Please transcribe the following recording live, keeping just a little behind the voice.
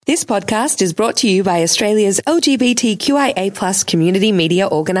This podcast is brought to you by Australia's LGBTQIA+ community media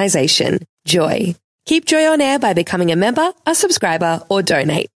organisation, Joy. Keep Joy on air by becoming a member, a subscriber, or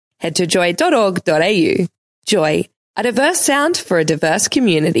donate. Head to joy.org.au. Joy, a diverse sound for a diverse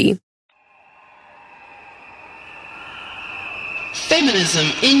community. Feminism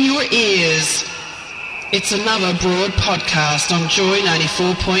in your ears. It's another broad podcast on Joy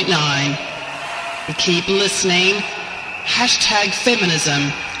 94.9. Keep listening. Hashtag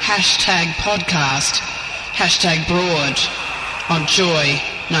feminism. Hashtag podcast. Hashtag broad on Joy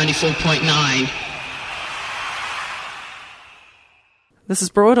 94.9. This is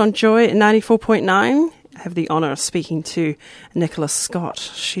Broad on Joy 94.9. I have the honour of speaking to Nicola Scott.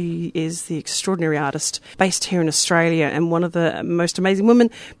 She is the extraordinary artist based here in Australia and one of the most amazing women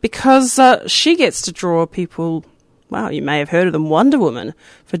because she gets to draw people, well, you may have heard of them, Wonder Woman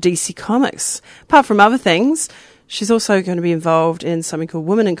for DC Comics. Apart from other things, she's also going to be involved in something called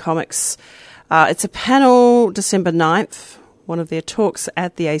Women in Comics. It's a panel December 9th, one of their talks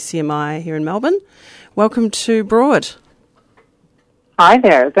at the ACMI here in Melbourne. Welcome to Broad. Hi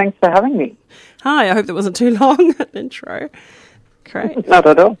there. Thanks for having me. Hi. I hope that wasn't too long an intro. Great. Not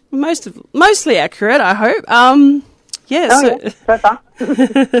at all. Mostly accurate, I hope. So far.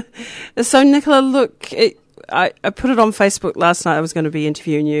 So Nicola, look, I put it on Facebook last night. I was going to be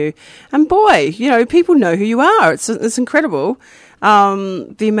interviewing you, and boy, people know who you are. It's incredible.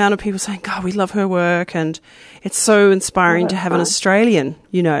 The amount of people saying, "God, we love her work," and it's so inspiring to have an Australian,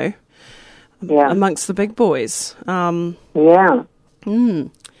 amongst the big boys. Yeah.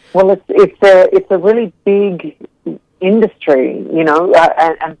 Well, it's a really big industry,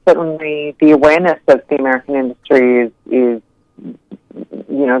 and certainly the awareness of the American industry is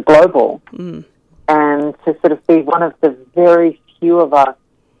global. And to sort of be one of the very few of us,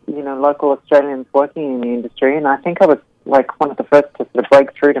 local Australians working in the industry, and I think I was like one of the first to sort of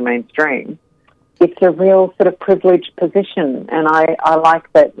break through to mainstream. It's a real sort of privileged position, and I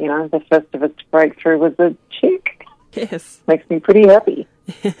like that, the first of us to break through was a chick. Yes. Makes me pretty happy.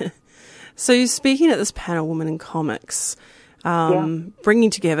 So you're speaking at this panel, Women in Comics, bringing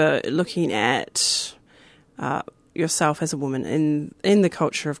together, looking at yourself as a woman in the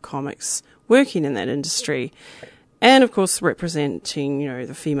culture of comics, working in that industry, and, of course, representing,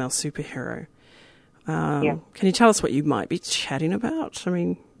 the female superhero. Can you tell us what you might be chatting about? I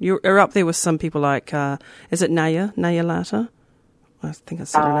mean, you're up there with some people like, is it Naya Lata? I think I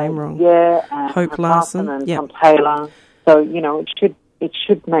said her name wrong. Hope Larson and Yep. Tom Taylor. So, it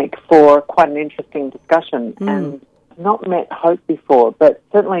should make for quite an interesting discussion. And not met Hope before, but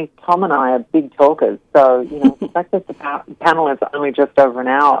certainly Tom and I are big talkers. So, the fact that the panel is only just over an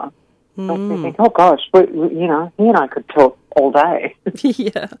hour makes me think, oh gosh, he and I could talk all day.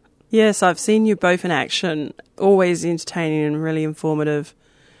 Yeah. Yes, I've seen you both in action, always entertaining and really informative.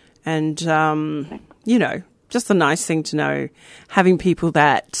 And, just a nice thing to know, having people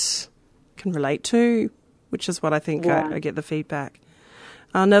that can relate to, which is what I think I get the feedback.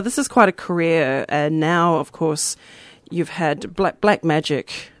 Now, this is quite a career, and now, of course, you've had Black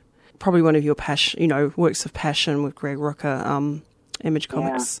Magic, probably one of your works of passion with Greg Rucka, Image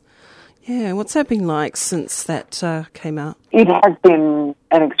Comics. Yeah, what's that been like since that came out? It has been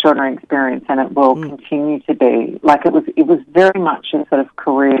an extraordinary experience, and it will continue to be. Like it was very much a sort of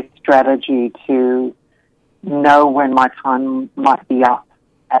career strategy to know when my time might be up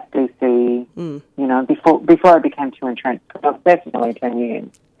at DC, before I became too entrenched. I was there for nearly 10 years,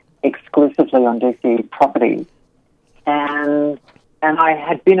 exclusively on DC properties. And I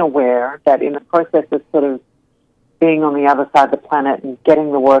had been aware that in the process of sort of being on the other side of the planet and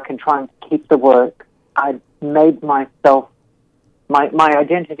getting the work and trying to keep the work, I'd made myself, my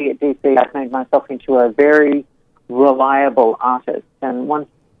identity at DC, I'd made myself into a very reliable artist. And once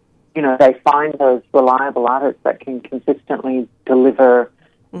they find those reliable artists that can consistently deliver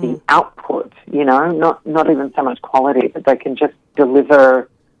the output, not even so much quality, but they can just deliver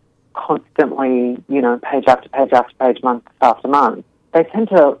constantly, page after page after page, month after month. They tend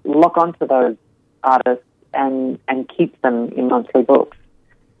to lock onto those artists and keep them in monthly books.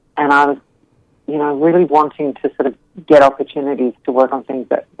 And I was, really wanting to sort of get opportunities to work on things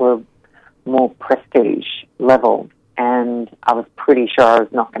that were more prestige level. And I was pretty sure I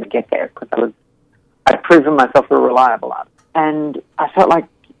was not going to get there because I'd proven myself a reliable artist. And I felt like,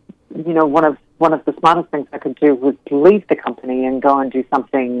 one of the smartest things I could do was to leave the company and go and do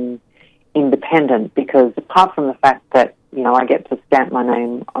something independent, because apart from the fact that, I get to stamp my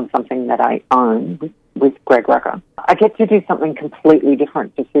name on something that I own with Greg Rucka, I get to do something completely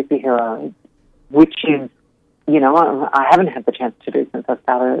different to superheroes, which is, I haven't had the chance to do since I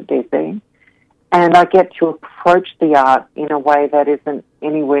started at DC. And I get to approach the art in a way that isn't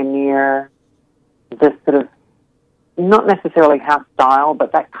anywhere near the sort of, not necessarily house style,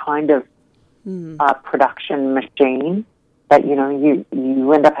 but that kind of production machine that, you know,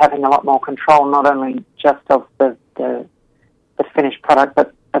 you end up having a lot more control, not only just of the finished product,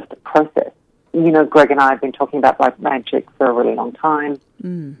 but of the process. You know, Greg and I have been talking about Black Magic for a really long time,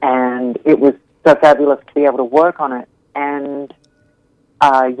 and it was so fabulous to be able to work on it. And,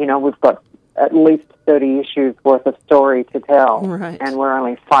 you know, we've got at least 30 issues worth of story to tell, and we're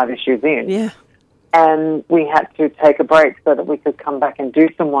only 5 issues in. Yeah. And we had to take a break so that we could come back and do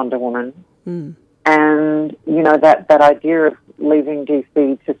some Wonder Woman. And, you know, that idea of leaving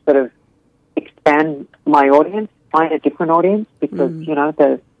DC to sort of expand my audience, find a different audience, because, you know,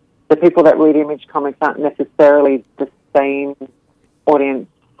 the people that read Image Comics aren't necessarily the same audience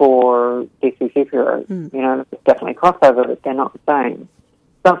for DC superheroes. You know, there's definitely crossover, but they're not the same.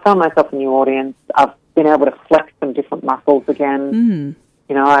 So I found myself a new audience. I've been able to flex some different muscles again.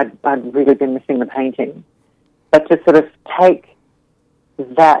 You know, I'd really been missing the painting. But to sort of take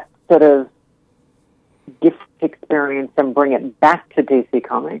that sort of gift experience and bring it back to DC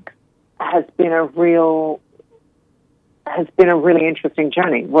Comics has been a really interesting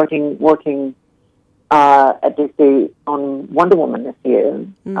journey. Working at DC on Wonder Woman this year.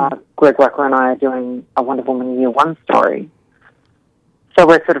 Greg Rucker and I are doing a Wonder Woman Year 1 story. So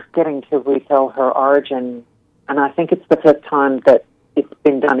we're sort of getting to retell her origin, and I think it's the first time that it's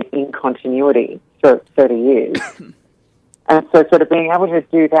been done in continuity for 30 years. And so sort of being able to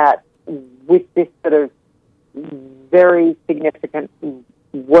do that with this sort of very significant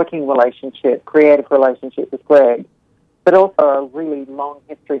working relationship, creative relationship with Greg, but also a really long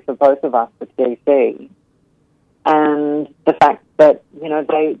history for both of us with DC. And the fact that, you know,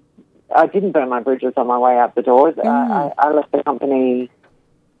 I didn't burn my bridges on my way out the doors. I left the company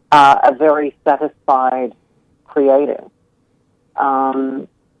a very satisfied creator. And,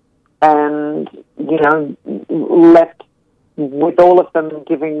 you know, left with all of them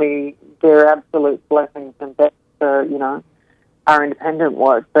giving me their absolute blessings and best for, you know, our independent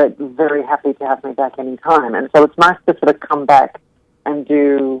work, but very happy to have me back any time. And so it's nice to sort of come back and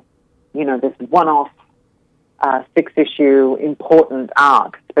do, you know, this one-off 6-issue important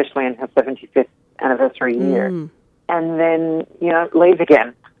arc, especially in her 75th anniversary year, and then, you know, leave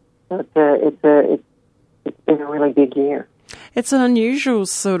again. So it's been a really big year. It's an unusual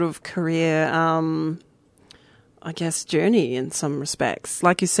sort of career, I guess, journey in some respects.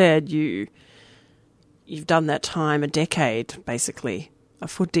 Like you said, you've done that time, a decade, basically,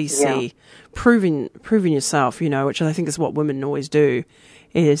 for DC, proving yourself, you know, which I think is what women always do,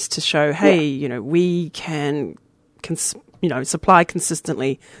 is to show, hey, you know, we can you know, supply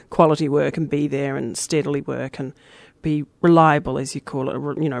consistently quality work and be there and steadily work and be reliable, as you call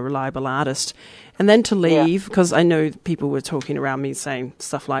it, you know, reliable artist. And then to leave, because I know people were talking around me saying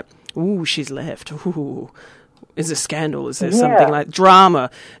stuff like, ooh, she's left. Ooh, is there scandal? Is there something like drama?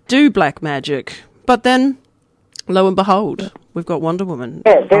 Do Black Magic. But then, lo and behold, we've got Wonder Woman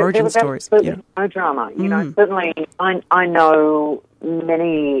origin stories. No drama. You know, certainly I know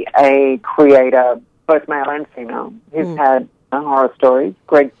many a creator, both male and female, who's had horror stories.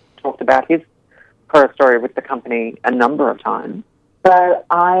 Greg talked about his horror story with the company a number of times. But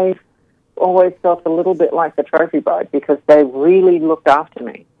I've always felt a little bit like the trophy bride because they really looked after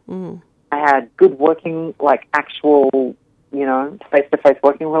me. I had good working, like actual, you know, face-to-face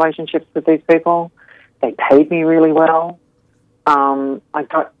working relationships with these people. They paid me really well. I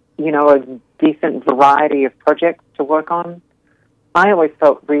got, you know, a decent variety of projects to work on. I always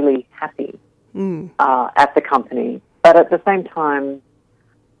felt really happy at the company. But at the same time,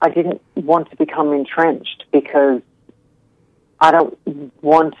 I didn't want to become entrenched because I don't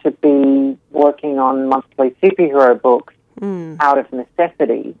want to be working on monthly superhero books out of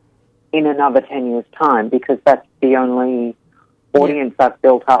necessity in another 10 years' time because that's the only audience I've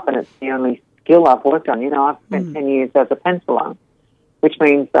built up and it's the only skill I've worked on. You know, I've spent 10 years as a penciler, which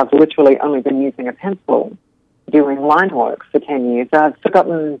means I've literally only been using a pencil doing line work for 10 years. I'd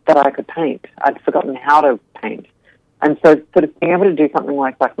forgotten that I could paint. I'd forgotten how to paint. And so sort of being able to do something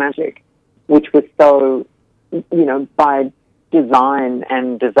like Black Magic, which was so, you know, by design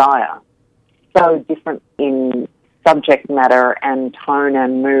and desire, so different in subject matter and tone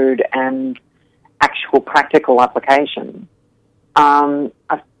and mood and actual practical application. I've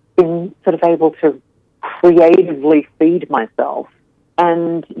been sort of able to creatively feed myself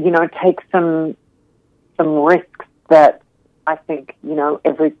and, you know, take some risks that I think, you know,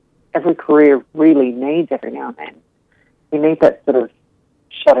 every career really needs every now and then. You need that sort of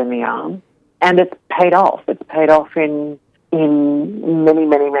shot in the arm. And it's paid off. It's paid off in in many,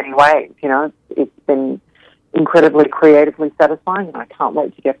 many, many ways. You know, it's been incredibly creatively satisfying, and I can't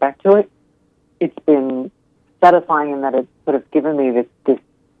wait to get back to it. It's been satisfying in that it's sort of given me this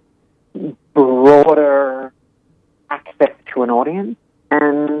broader access to an audience,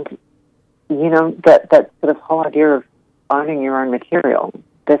 and you know, that sort of whole idea of owning your own material.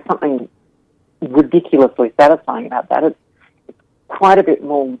 There's something ridiculously satisfying about that. It's quite a bit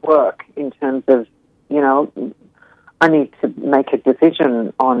more work in terms of, you know, I need to make a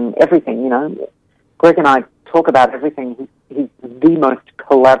decision on everything. You know, Greg and I talk about everything. He's the most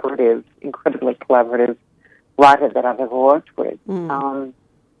collaborative, incredibly collaborative writer that I've ever worked with. And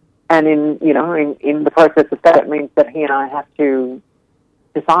in the process of that, it means that he and I have to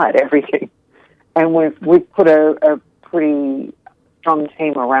decide everything. And we've put a pretty strong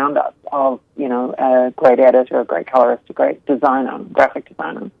team around us of, you know, a great editor, a great colorist, a great designer, graphic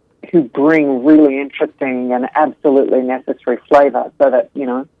designer, who bring really interesting and absolutely necessary flavour so that, you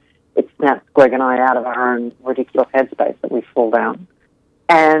know, it snaps Greg and I out of our own ridiculous headspace that we fall down.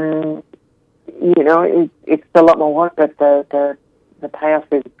 And, you know, it's a lot more work, but the payoff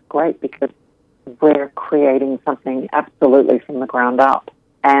is great because we're creating something absolutely from the ground up.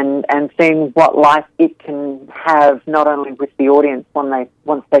 And seeing what life it can have, not only with the audience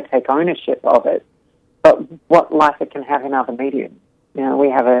once they take ownership of it, but what life it can have in other mediums. You know,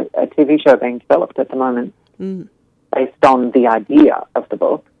 we have a TV show being developed at the moment based on the idea of the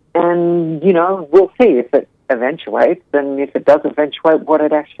book. And, you know, we'll see if it eventuates, and if it does eventuate, what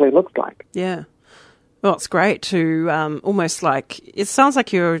it actually looks like. Yeah. Well, it's great to almost like, it sounds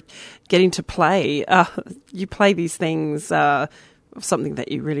like you're getting to play. You play these things, something that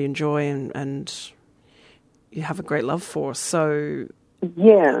you really enjoy and you have a great love for. So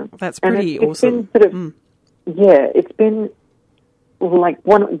yeah, that's pretty awesome. Been sort of, it's been like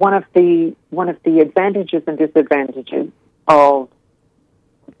one of the advantages and disadvantages of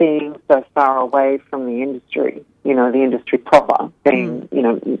being so far away from the industry, you know, the industry proper, being, you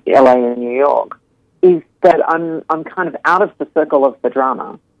know, LA and New York, is that I'm kind of out of the circle of the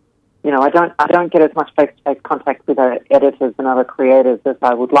drama. You know, I don't get as much face-to-face contact with editors and other creators as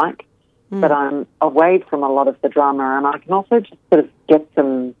I would like, but I'm away from a lot of the drama, and I can also just sort of get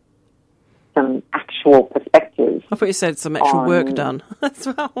some actual perspective. I thought you said some actual work done as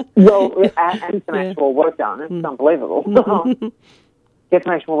well. Well, and some actual work done. It's unbelievable. Get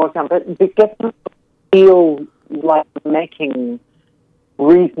some actual work done, but it gets to feel like making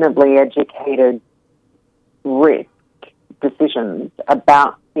reasonably educated risk decisions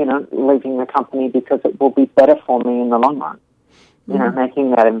about, you know, leaving the company because it will be better for me in the long run. You know,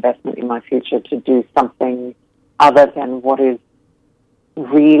 making that investment in my future to do something other than what is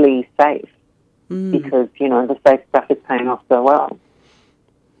really safe. Because, you know, the safe stuff is paying off so well.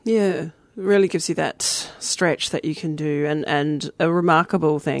 Yeah, it really gives you that stretch that you can do, and a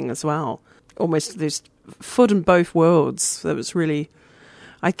remarkable thing as well. Almost there's foot in both worlds. That was really,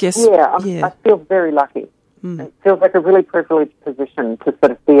 I guess... I feel very lucky. It feels like a really privileged position to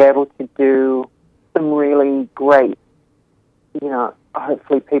sort of be able to do some really great, you know,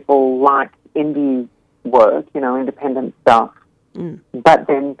 hopefully people like indie work, you know, independent stuff, but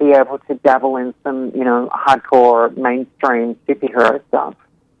then be able to dabble in some, you know, hardcore mainstream superhero stuff.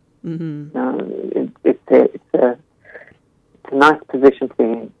 It's a nice position to be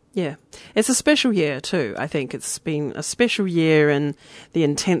in. Yeah, it's a special year too. I think it's been a special year in the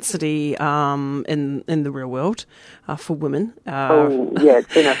intensity in the real world for women.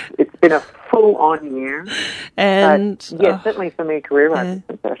 It's been a full on year, and certainly for me, career-wise, it's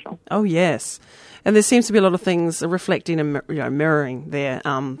been special. Oh yes, and there seems to be a lot of things reflecting and mirroring there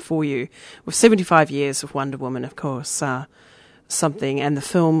for you. With 75 years of Wonder Woman, of course. Something, and the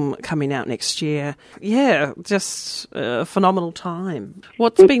film coming out next year. Yeah, just a phenomenal time.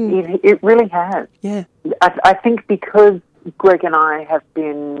 It really has. Yeah. I think because Greg and I have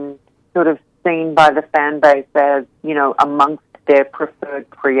been sort of seen by the fan base as, you know, amongst their preferred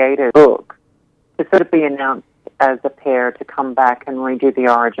creative books, to sort of be announced as a pair to come back and redo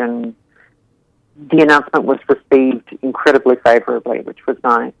the origin, the announcement was received incredibly favourably, which was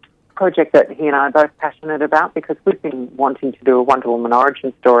nice. Project that he and I are both passionate about, because we've been wanting to do a Wonder Woman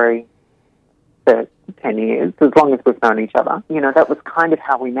origin story for 10 years, as long as we've known each other. You know, that was kind of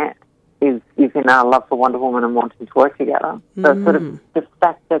how we met, is in our love for Wonder Woman and wanting to work together. So sort of the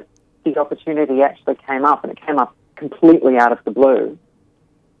fact that the opportunity actually came up, and it came up completely out of the blue,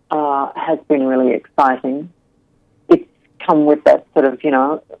 has been really exciting. It's come with that sort of, you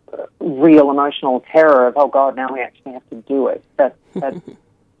know, real emotional terror of, oh God, now we actually have to do it. That's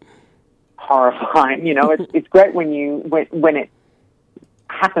horrifying. You know, it's great when it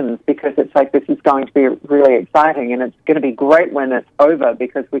happens because it's like, this is going to be really exciting, and it's going to be great when it's over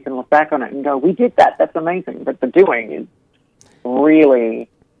because we can look back on it and go, we did that, that's amazing. But the doing is really,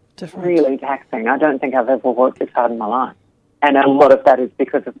 really taxing. I don't think I've ever worked this hard in my life. And a lot of that is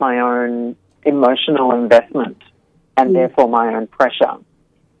because of my own emotional investment and therefore my own pressure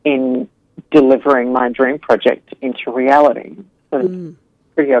in delivering my dream project into reality. So it's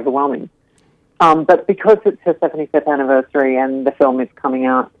pretty overwhelming. But because it's her 75th anniversary and the film is coming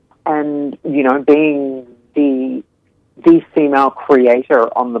out, and, you know, being the female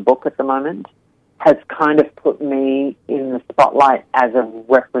creator on the book at the moment has kind of put me in the spotlight as a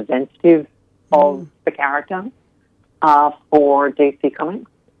representative of the character for DC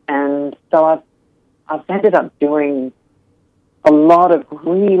Comics. And so I've ended up doing a lot of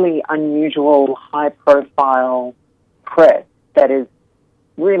really unusual, high-profile press that is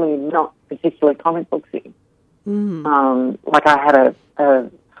really not particularly comic booksy. Like I had a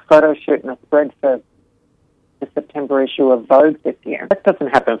photo shoot and a spread for the September issue of Vogue this year. That doesn't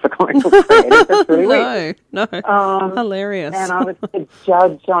happen for comic book creators. That's really weird. No. Hilarious. And I was the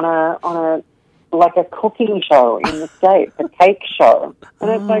judge on a cooking show in the States, a cake show.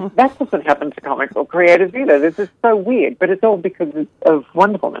 And it's like, that doesn't happen to comic book creators either. This is so weird, but it's all because of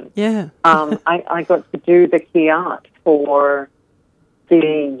Wonder Woman. Yeah. I got to do the key art for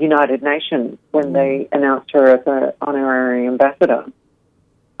the United Nations when they announced her as an honorary ambassador.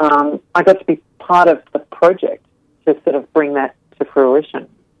 I got to be part of the project to sort of bring that to fruition.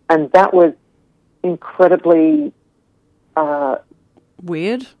 And that was incredibly...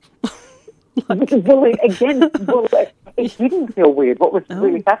 weird? It didn't feel weird. What was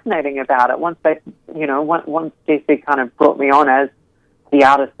really fascinating about it, once DC kind of brought me on as the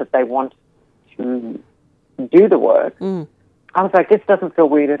artist that they want to do the work, I was like, this doesn't feel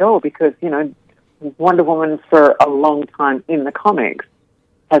weird at all because, you know, Wonder Woman for a long time in the comics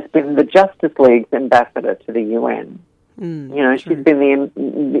has been the Justice League's ambassador to the UN. You know, she's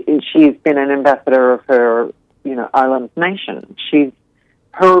been an ambassador of her, you know, island nation.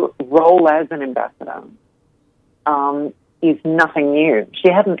 Her role as an ambassador is nothing new. She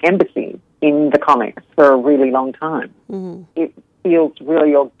had an embassy in the comics for a really long time. It feels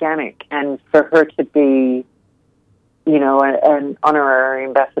really organic, and for her to be, you know, an honorary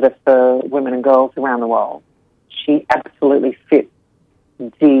ambassador for women and girls around the world, she absolutely fits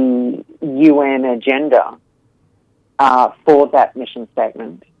the UN agenda for that mission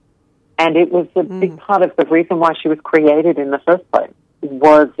statement. And it was a big part of the reason why she was created in the first place,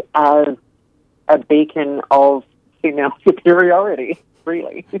 was as a beacon of female superiority,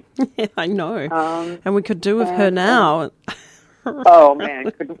 really. Yeah, I know. And we could do with her now. Oh, man,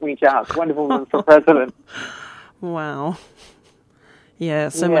 couldn't we just? Wonder Woman for president. Wow. Yeah,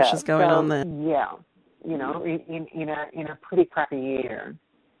 so much is going on there. Yeah. You know, in a pretty crappy year,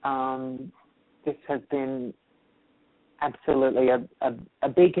 this has been absolutely a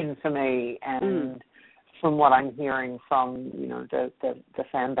beacon for me, and from what I'm hearing from, you know, the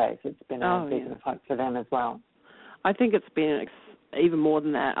fan base, it's been a beacon of hope for them as well. I think it's been even more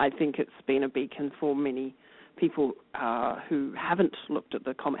than that. I think it's been a beacon for many people who haven't looked at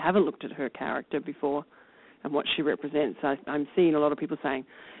haven't looked at her character before and what she represents. I'm seeing a lot of people saying,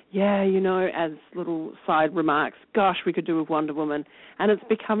 yeah, you know, as little side remarks, gosh, we could do with Wonder Woman. And it's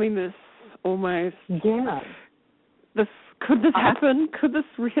becoming this almost... Yeah. Could this happen?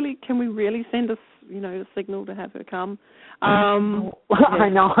 Can we really send a signal to have her come? I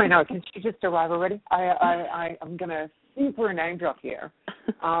know. Can she just arrive already? I'm going to super name drop here.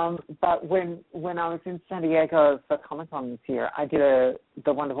 But when I was in San Diego for Comic-Con this year, I did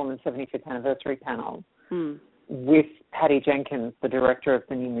the Wonder Woman 75th anniversary panel with Patty Jenkins, the director of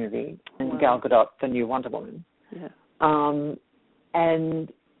the new movie, and Gal Gadot, the new Wonder Woman. Yeah.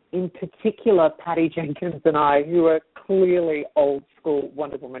 And in particular, Patty Jenkins and I, who are clearly old school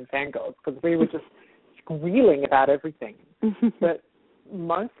Wonder Woman fangirls, because we were just squealing about everything. But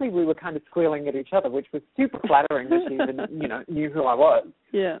mostly we were kind of squealing at each other, which was super flattering that she even, you know, knew who I was.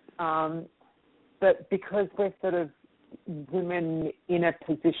 Yeah. But because we're sort of women in a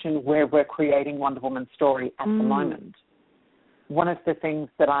position where we're creating Wonder Woman's story at the moment, one of the things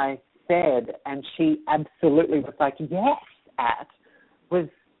that I said, and she absolutely was like, yes, was,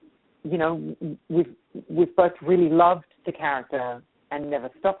 you know, we've both really loved the character and never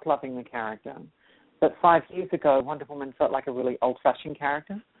stopped loving the character. But 5 years ago, Wonder Woman felt like a really old-fashioned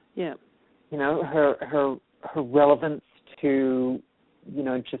character. Yeah. You know, her relevance to, you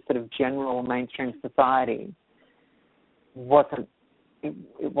know, just sort of general mainstream society wasn't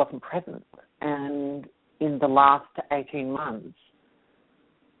present. And in the last 18 months,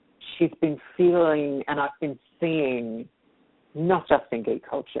 she's been feeling, and I've been seeing, not just in geek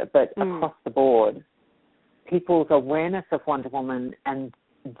culture, but across the board, people's awareness of Wonder Woman and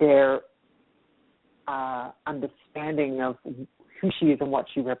their understanding of who she is and what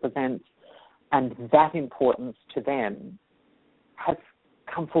she represents, and that importance to them has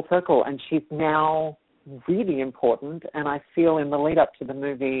come full circle, and she's now really important. And I feel in the lead up to the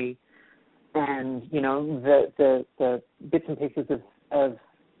movie, and the bits and pieces of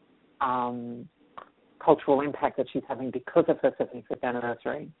cultural impact that she's having because of her 75th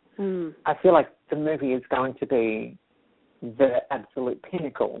anniversary, I feel like the movie is going to be the absolute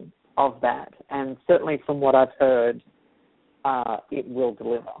pinnacle of that. And certainly from what I've heard, it will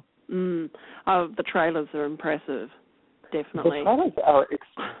deliver. The trailers are impressive, definitely. The trailers are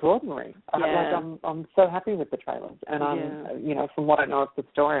extraordinary. Yeah. I'm so happy with the trailers. And from what I know of the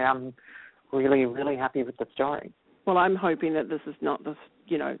story, I'm really, really happy with the story. Well, I'm hoping that this is not the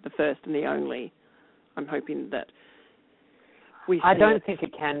first and the only. I'm hoping that I don't think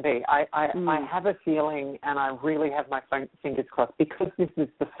it can be. I have a feeling, and I really have my fingers crossed, because this is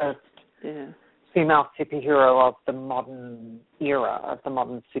the first female superhero of the modern era, of the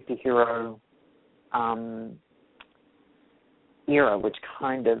modern superhero era, which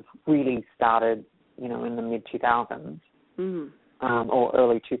kind of really started, in the mid-2000s or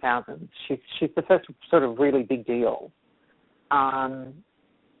early 2000s. She's the first sort of really big deal. I'm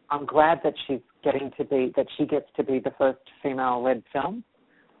glad that she gets to be the first female-led film.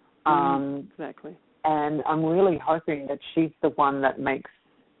 Exactly. And I'm really hoping that she's the one that makes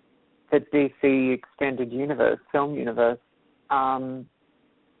the DC extended film universe,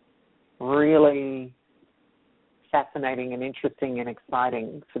 really fascinating and interesting and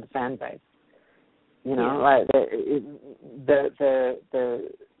exciting for the fan base. Like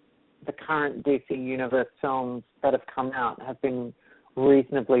the current DC universe films that have come out have been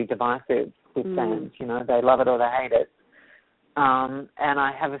reasonably divisive with fans. They love it or they hate it. And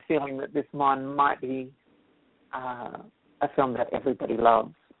I have a feeling that this one might be a film that everybody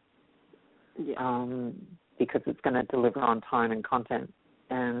loves. Because it's going to deliver on time and content.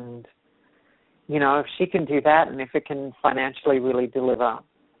 And, if she can do that, and if it can financially really deliver,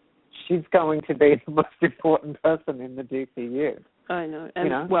 she's going to be the most important person in the DCU. I know. And,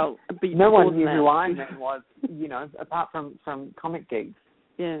 no one knew who Iron Man was, apart from comic geeks.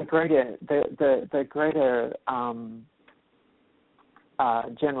 Yeah. The greater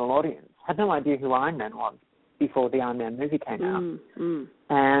general audience had no idea who Iron Man was before the Iron Man movie came out.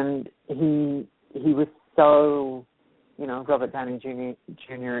 And he was so, Robert Downey Jr.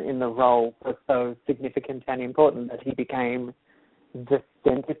 in the role was so significant and important that he became the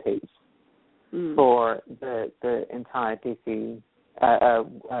centerpiece for the entire DC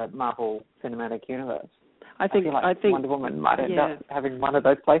Marvel Cinematic Universe. I think Wonder Woman might end up having one of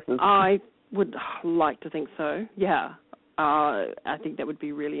those places. I would like to think so. Yeah, I think that would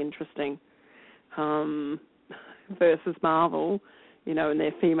be really interesting. Versus Marvel, in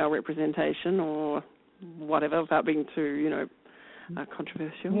their female representation or whatever, without being too,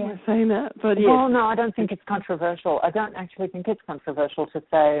 controversial by saying that. But yes. Well, no, I don't think it's controversial. I don't actually think it's controversial to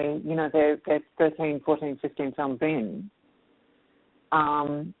say, they're 13, 14, 15 films in.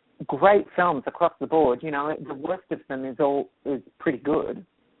 Great films across the board. The worst of them is pretty good,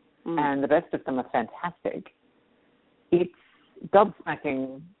 and the best of them are fantastic. It's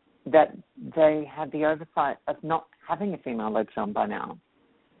gobsmacking that they had the oversight of not having a female-led film by now.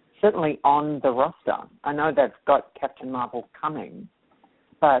 Certainly on the roster. I know they've got Captain Marvel coming,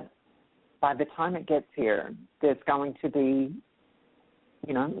 but by the time it gets here, there's going to be,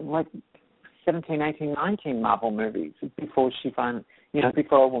 17, 18, 19 Marvel movies before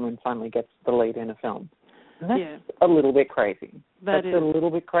before a woman finally gets the lead in a film. And that's a little bit crazy. That's a little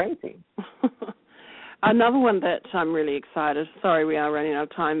bit crazy. Another one that I'm really excited, sorry we are running out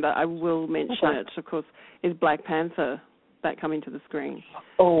of time, but I will mention it, of course, is Black Panther, that coming to the screen.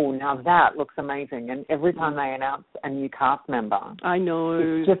 Oh, now that looks amazing. And every time they announce a new cast member, I know.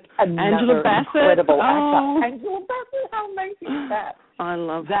 It's just another incredible actor. Angela Bassett, how amazing is that? I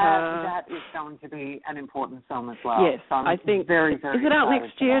love her. That is going to be an important film as well. Yes, so I think. Very, very is it out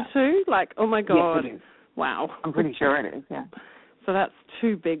next year too? Oh my God. Yes, it is. Wow. I'm pretty sure it is, yeah. So that's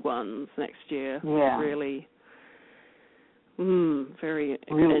two big ones next year. Yeah. Really. Very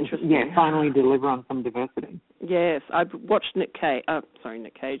interesting. Yeah, finally deliver on some diversity. Yes, I watched Luke Cage.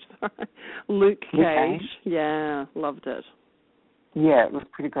 Luke Cage. Yeah, loved it. Yeah, it was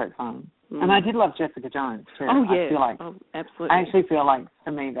pretty great fun. And I did love Jessica Jones too. Oh, yeah. I feel like, absolutely. I actually feel like,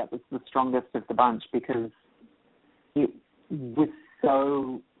 for me, that was the strongest of the bunch because it was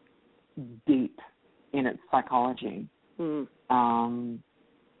so deep in its psychology. I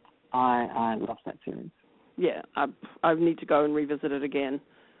loved that series. Yeah, I need to go and revisit it again.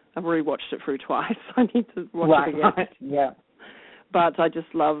 I've already watched it through twice. I need to watch it again. Right, yeah. But I just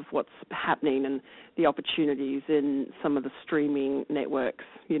love what's happening and the opportunities in some of the streaming networks,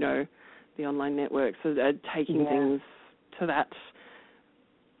 you know, the online networks are taking things to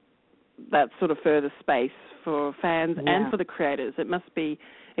that sort of further space for fans and for the creators. It must be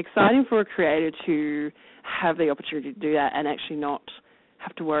exciting for a creator to have the opportunity to do that and actually not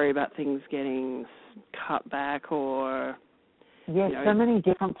have to worry about things getting cut back or... Yes, so many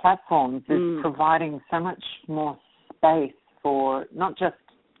different platforms is providing so much more space for not just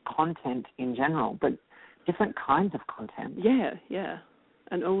content in general, but different kinds of content. Yeah, yeah.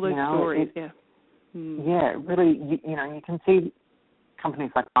 And all those stories, Yeah, really, you know, you can see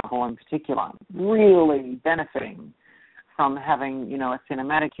companies like Marvel in particular really benefiting from having, you know, a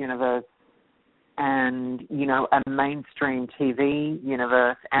cinematic universe and, you know, a mainstream TV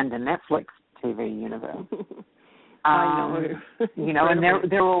universe and a Netflix TV universe. I know. You know, and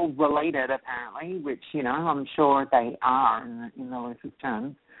they're all related apparently, which, you know, I'm sure they are in the loosest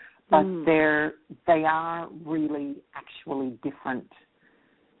terms. But they are really actually different,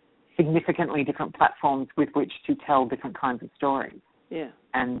 significantly different platforms with which to tell different kinds of stories. Yeah.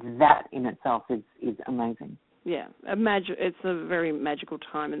 And that in itself is amazing. Yeah. It's a very magical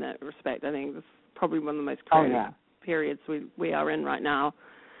time in that respect. I think it's probably one of the most creative periods we are in right now.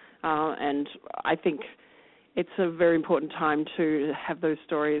 And I think it's a very important time to have those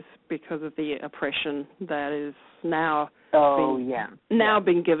stories because of the oppression that is now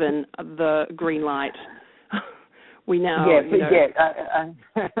being given the green light. We now,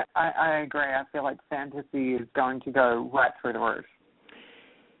 I agree. I feel like fantasy is going to go right through the roof.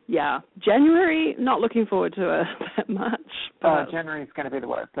 Yeah, January, not looking forward to that much. January is going to be the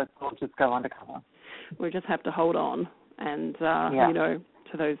worst. We'll just go undercover. We just have to hold on and, you know,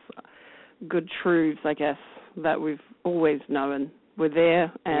 to those good truths, I guess, that we've always known were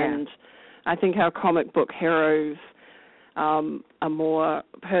there. And I think our comic book heroes are more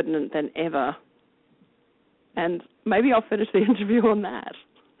pertinent than ever. And maybe I'll finish the interview on that.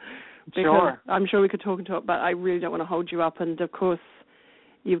 Because I'm sure we could talk into it, but I really don't want to hold you up. And, of course,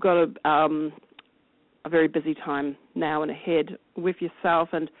 you've got a very busy time now and ahead with yourself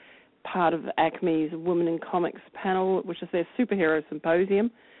and part of ACME's Women in Comics panel, which is their superhero symposium.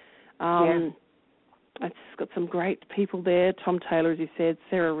 It's got some great people there. Tom Taylor, as you said,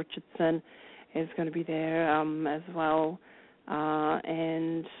 Sarah Richardson is going to be there as well,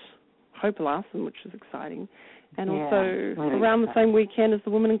 and Hope Larson, which is exciting. And also around the same weekend as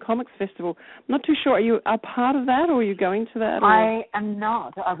the Women in Comics Festival. I'm not too sure. Are you a part of that or are you going to that? Or? I am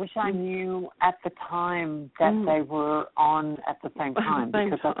not. I wish I knew at the time that they were on at the same time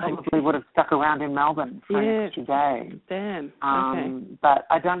because I probably would have stuck around in Melbourne for an extra day. Damn. But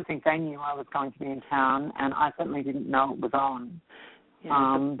I don't think they knew I was going to be in town and I certainly didn't know it was on.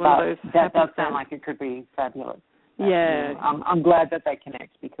 But that does sound like it could be fabulous. Yeah. I'm glad that they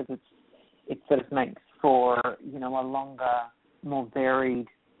connect because it sort of makes for, you know, a longer, more varied,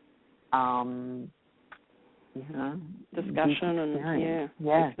 discussion and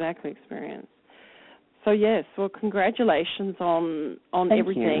experience. So yes, well, congratulations on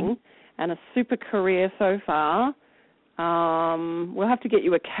everything and a super career so far. We'll have to get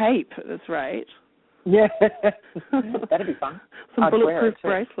you a cape at this rate. Yeah, that'd be fun. Some bulletproof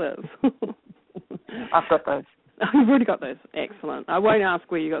bracelets. I've got those. You've already got those. Excellent. I won't ask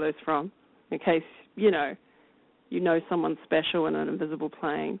where you got those from, in case, you know someone special in an invisible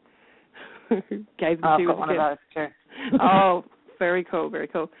plane who gave them to you. I've got one of those too. Oh, very cool, very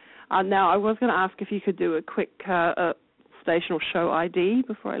cool. Now, I was going to ask if you could do a quick stational show ID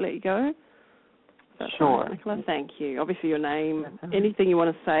before I let you go. Sure. Nicola, thank you. Obviously, your name, anything you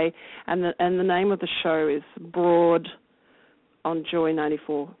want to say, and the name of the show is Broad on Joy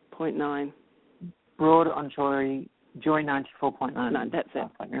 94.9. Broad on Joy 94.9. No, that's it.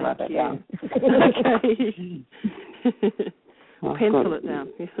 Let me write that down. Okay. Pencil it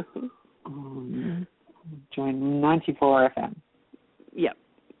down. Joy 94 FM. Yep.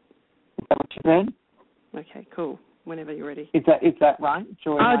 Is that what you said? Okay, cool. Whenever you're ready. Is that right?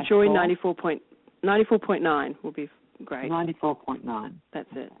 Joy 94.9 will be great. 94.9. That's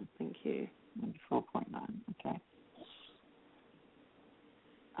it. Thank you. 94.9. Okay.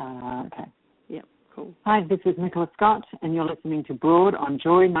 Okay. Yep. Cool. Hi, this is Nicola Scott, and you're listening to Broad on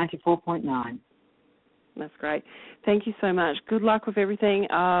Joy 94.9. That's great. Thank you so much. Good luck with everything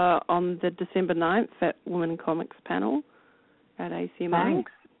on the December 9th at Women in Comics panel at ACMA.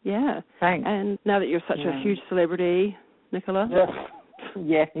 Thanks. Yeah. Thanks. And now that you're such a huge celebrity, Nicola.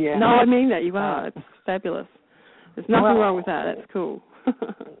 Yeah. No, I mean that. You are. It's fabulous. There's nothing wrong with that. That's cool.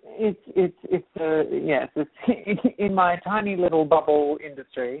 It's Yes, it's in my tiny little bubble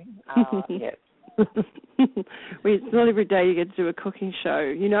industry. Yes. It's not every day you get to do a cooking show.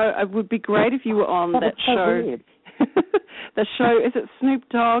 You know, it would be great if you were on that show. Weird. The show, is it Snoop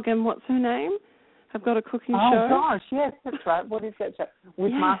Dogg and what's her name? Have got a cooking show. Oh gosh, yes, that's right. What is that show?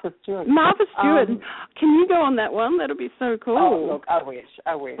 With Martha Stewart. Martha Stewart. Can you go on that one? That'll be so cool. Oh, look, I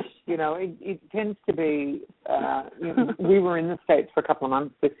wish. You know, it tends to be. We were in the States for a couple of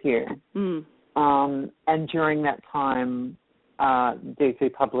months this year, and during that time,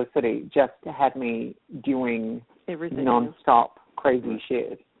 DC Publicity just had me doing everything non-stop crazy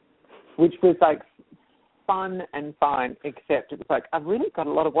shit, which was like fun and fine, except it was like, I've really got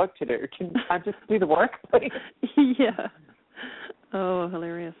a lot of work to do. Can I just do the work, please? Yeah. Oh,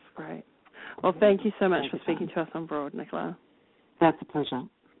 hilarious. Great. Well, thank you so much for speaking to us on Broad, Nicola. That's a pleasure.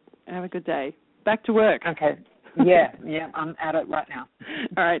 Have a good day. Back to work. Okay. Yeah, I'm at it right now.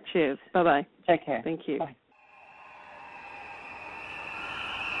 All right, cheers. Bye-bye. Take care. Thank you. Bye.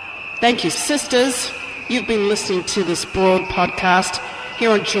 Thank you, sisters. You've been listening to this Broad podcast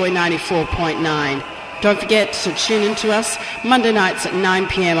here on Joy 94.9. Don't forget to tune in to us Monday nights at 9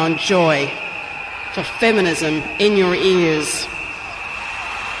 p.m. on Joy for feminism in your ears.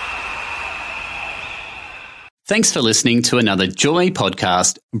 Thanks for listening to another Joy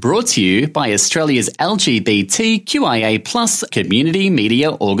podcast brought to you by Australia's LGBTQIA+ community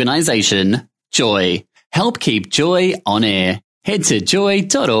media organisation, Joy. Help keep Joy on air. Head to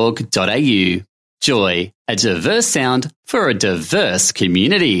joy.org.au. Joy, a diverse sound for a diverse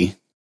community.